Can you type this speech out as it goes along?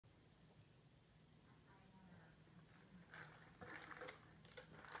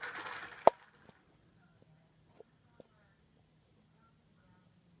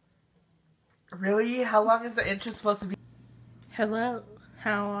Really? How long is the intro supposed to be? Hello,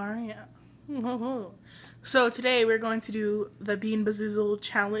 how are you? So today we're going to do the Bean Bazoozle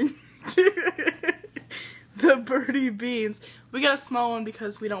challenge. The Bertie beans. We got a small one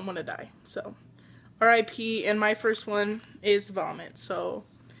because we don't want to die. So, R.I.P. And my first one is vomit. So,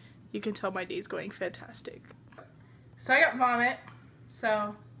 you can tell my day's going fantastic. So I got vomit.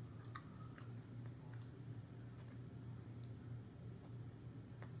 So.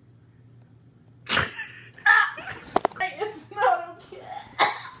 It's not okay.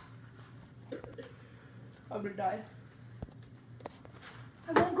 I'm gonna die.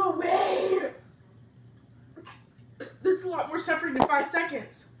 I won't go away. This is a lot more suffering than 5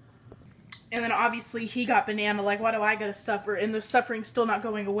 seconds. And then obviously he got banana. Like, why do I gotta suffer? And the suffering's still not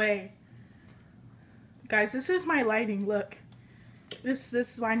going away. Guys, this is my lighting. Look. This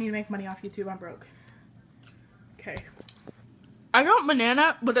is why I need to make money off YouTube. I'm broke. Okay. I got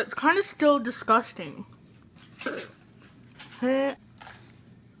banana, but it's kind of still disgusting.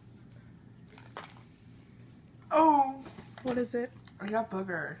 Oh. What is it? I got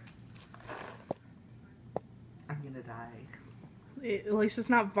booger. I'm gonna die. At least it's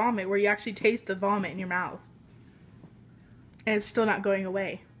not vomit, where you actually taste the vomit in your mouth. And it's still not going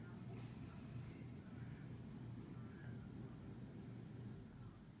away.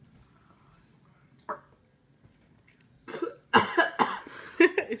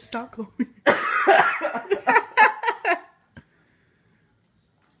 It's not going.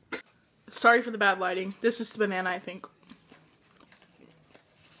 Sorry for the bad lighting. This is the banana, I think.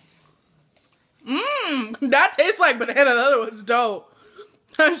 That tastes like banana. The other one's dope.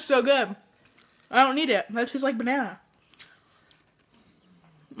 That's so good. I don't need it. That tastes like banana.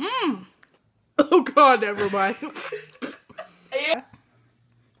 Oh god, never mind. Yes.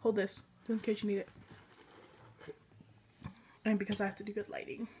 Hold this, just in case you need it. And because I have to do good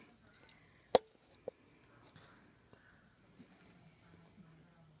lighting.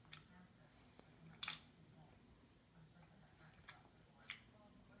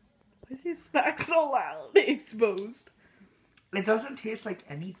 Why is his back so loud? Exposed. It doesn't taste like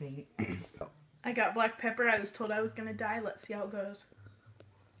anything. I got black pepper. I was told I was gonna die. Let's see how it goes.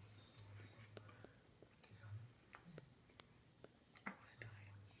 I wanna die.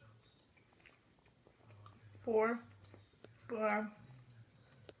 4.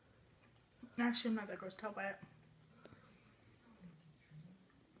 Actually, I'm not that grossed out by it.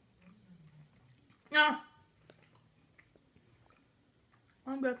 No.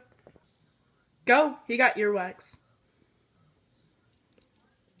 I'm good. Go. He got earwax.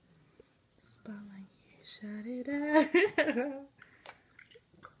 Spotlight, you shut it out.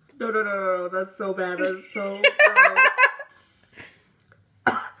 No. That's so bad. That's so gross.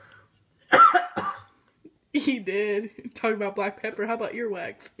 He did. Talking about black pepper. How about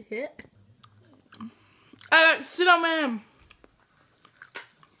earwax? Hit. Sit on man.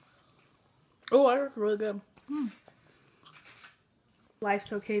 Oh, I work really good.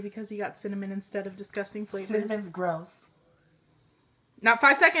 Life's okay because he got cinnamon instead of disgusting flavors. Cinnamon's gross. Not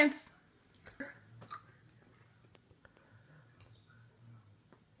 5 seconds.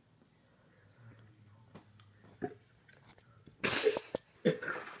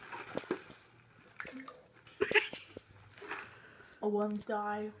 I want to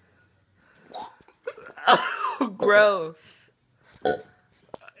die. Oh, gross.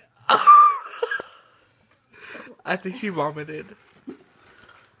 I think she vomited.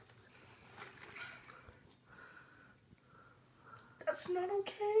 That's not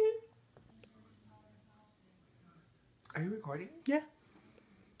okay. Are you recording? Yeah.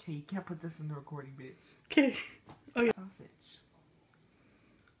 Okay, you can't put this in the recording, bitch. Okay. Oh yeah. Sausage.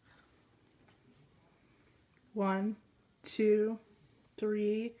 1, 2,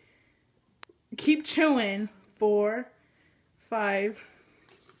 3. Keep chewing. 4, 5.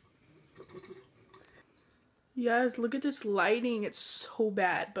 You guys, look at this lighting. It's so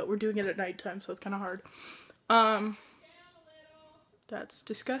bad, but we're doing it at nighttime, so it's kind of hard. That's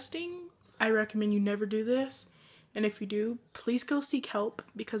disgusting. I recommend you never do this. And if you do, please go seek help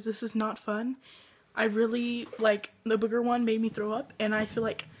because this is not fun. I really, like, the booger one made me throw up and I feel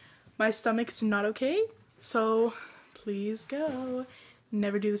like my stomach's not okay. So, please go.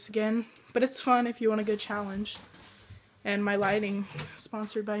 Never do this again. But it's fun if you want a good challenge. And my lighting,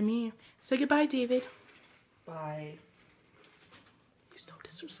 sponsored by me. Say goodbye, David. Bye. He's so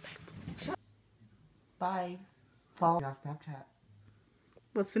disrespectful. Bye. Follow me on Snapchat.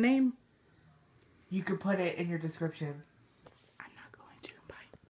 What's the name? You could put it in your description.